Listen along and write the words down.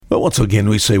Well, once again,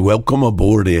 we say welcome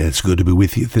aboard. It's good to be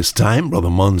with you this time. Brother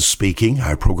Munn speaking.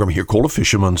 Our program here called A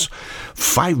Fisherman's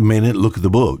 5-minute look at the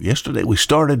book. Yesterday, we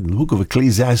started the book of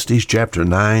Ecclesiastes, chapter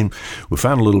 9. We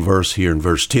found a little verse here in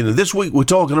verse 10. And this week, we're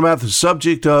talking about the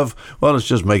subject of, well, it's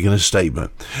just making a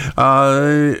statement.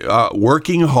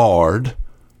 Working hard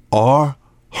or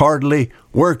hardly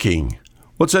working.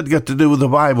 What's that got to do with the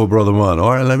Bible, Brother Munn?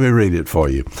 All right, let me read it for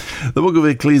you. The book of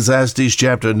Ecclesiastes,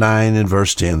 chapter 9 and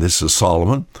verse 10. This is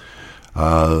Solomon,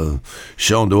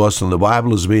 shown to us in the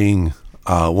Bible as being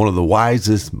one of the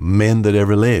wisest men that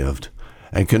ever lived.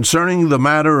 And concerning the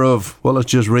matter of, well,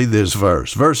 let's just read this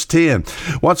verse. Verse 10,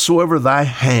 whatsoever thy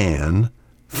hand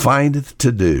findeth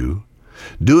to do,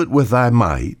 do it with thy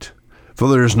might. For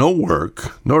there is no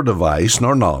work, nor device,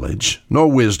 nor knowledge, nor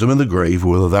wisdom in the grave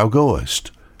whither thou goest.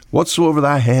 Whatsoever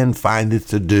thy hand findeth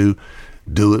to do,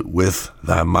 do it with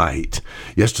thy might.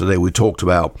 Yesterday we talked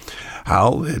about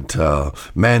how that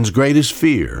man's greatest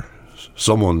fear,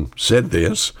 someone said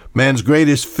this, man's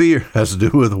greatest fear has to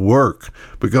do with work,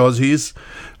 because he's,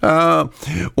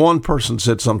 one person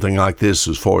said something like this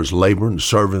as far as labor and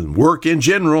serving, work in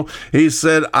general. He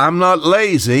said, I'm not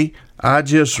lazy, I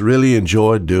just really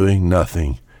enjoy doing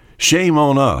nothing. Shame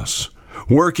on us.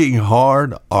 Working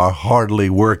hard or hardly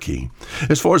working.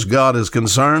 As far as God is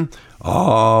concerned,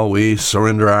 we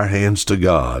surrender our hands to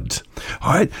God.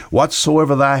 All right,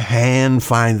 whatsoever thy hand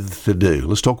findeth to do.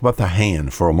 Let's talk about the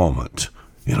hand for a moment.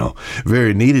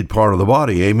 Very needed part of the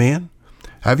body, amen?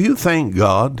 Have you thanked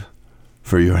God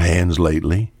for your hands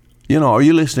lately? Are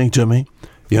you listening to me?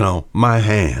 My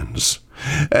hands.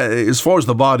 As far as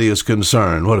the body is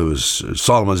concerned, what it was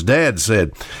Solomon's dad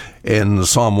said in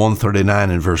Psalm 139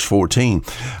 and verse 14,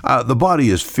 the body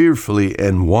is fearfully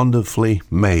and wonderfully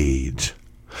made.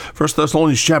 1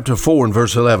 Thessalonians chapter 4 and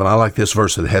verse 11, I like this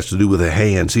verse that has to do with the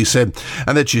hands. He said,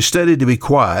 and that you study to be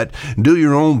quiet, do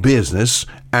your own business,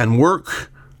 and work,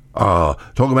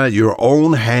 talking about your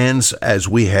own hands as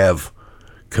we have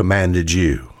commanded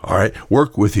you. All right,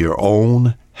 work with your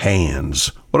own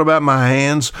hands. What about my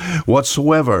hands?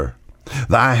 Whatsoever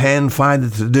thy hand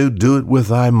findeth to do, do it with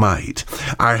thy might.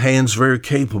 Our hands very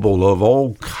capable of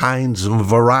all kinds of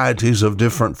varieties of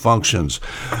different functions.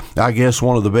 I guess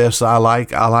one of the best I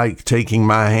like taking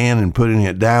my hand and putting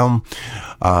it down,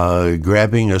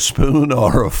 grabbing a spoon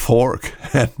or a fork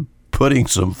and putting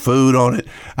some food on it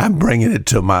and bringing it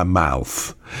to my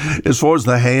mouth. As far as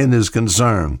the hand is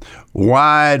concerned,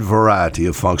 wide variety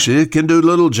of function. It can do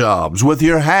little jobs. With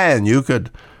your hand, you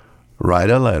could write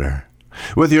a letter.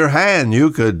 With your hand, you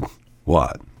could,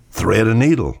 thread a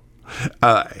needle.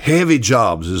 Heavy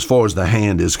jobs as far as the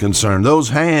hand is concerned. Those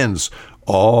hands,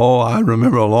 I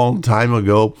remember a long time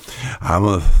ago, I'm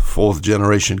a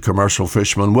fourth-generation commercial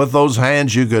fisherman. With those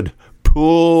hands, you could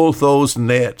pull those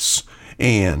nets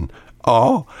in.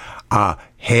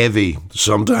 Heavy,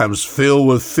 sometimes filled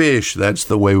with fish. That's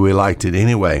the way we liked it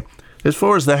anyway. As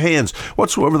far as the hands,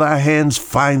 whatsoever thy hands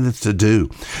findeth to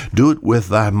do, do it with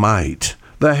thy might.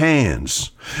 The hands.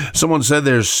 Someone said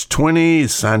there's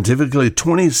scientifically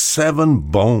 27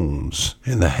 bones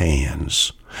in the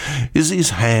hands. Is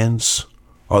these hands,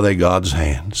 are they God's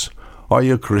hands? Are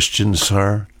you a Christian,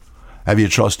 sir? Have you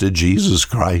trusted Jesus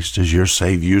Christ as your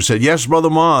Savior? You said, yes, Brother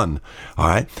Munn. All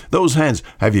right, those hands,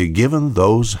 have you given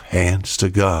those hands to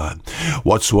God?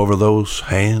 Whatsoever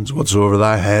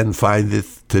thy hand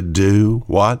findeth to do,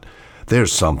 what?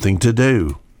 There's something to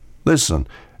do. Listen,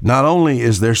 not only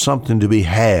is there something to be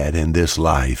had in this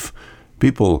life,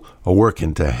 people are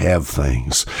working to have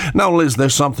things. Not only is there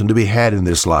something to be had in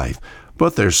this life,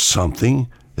 but there's something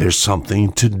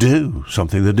to do,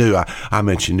 I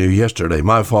mentioned you yesterday,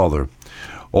 my father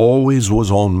always was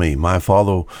on me. My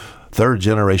father,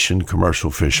 third-generation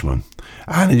commercial fisherman,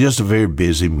 and just a very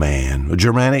busy man. A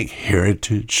Germanic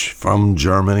heritage from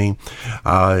Germany,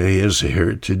 his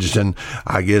heritage, and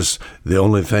I guess the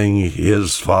only thing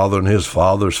his father and his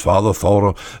father's father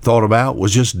thought about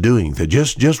was just doing that,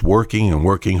 just working and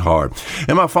working hard.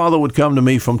 And my father would come to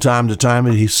me from time to time,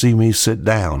 and he'd see me sit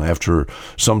down after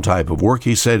some type of work.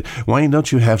 He said, Wayne,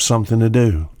 don't you have something to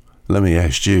do? Let me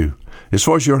ask you, as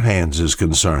far as your hands is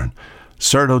concerned,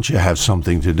 sir, don't you have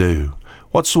something to do?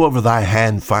 Whatsoever thy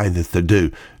hand findeth to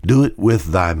do, do it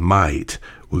with thy might.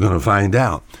 We're going to find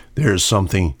out there's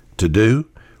something to do.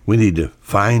 We need to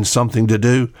find something to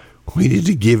do. We need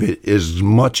to give it as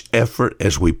much effort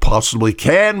as we possibly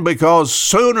can, because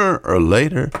sooner or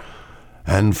later,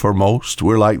 and for most,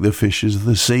 we're like the fishes of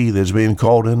the sea that's being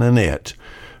caught in a net.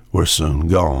 We're soon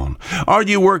gone. Are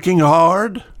you working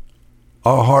hard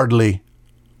or hardly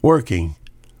working?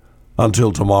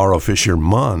 Until tomorrow, Fisher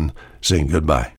Munn saying goodbye.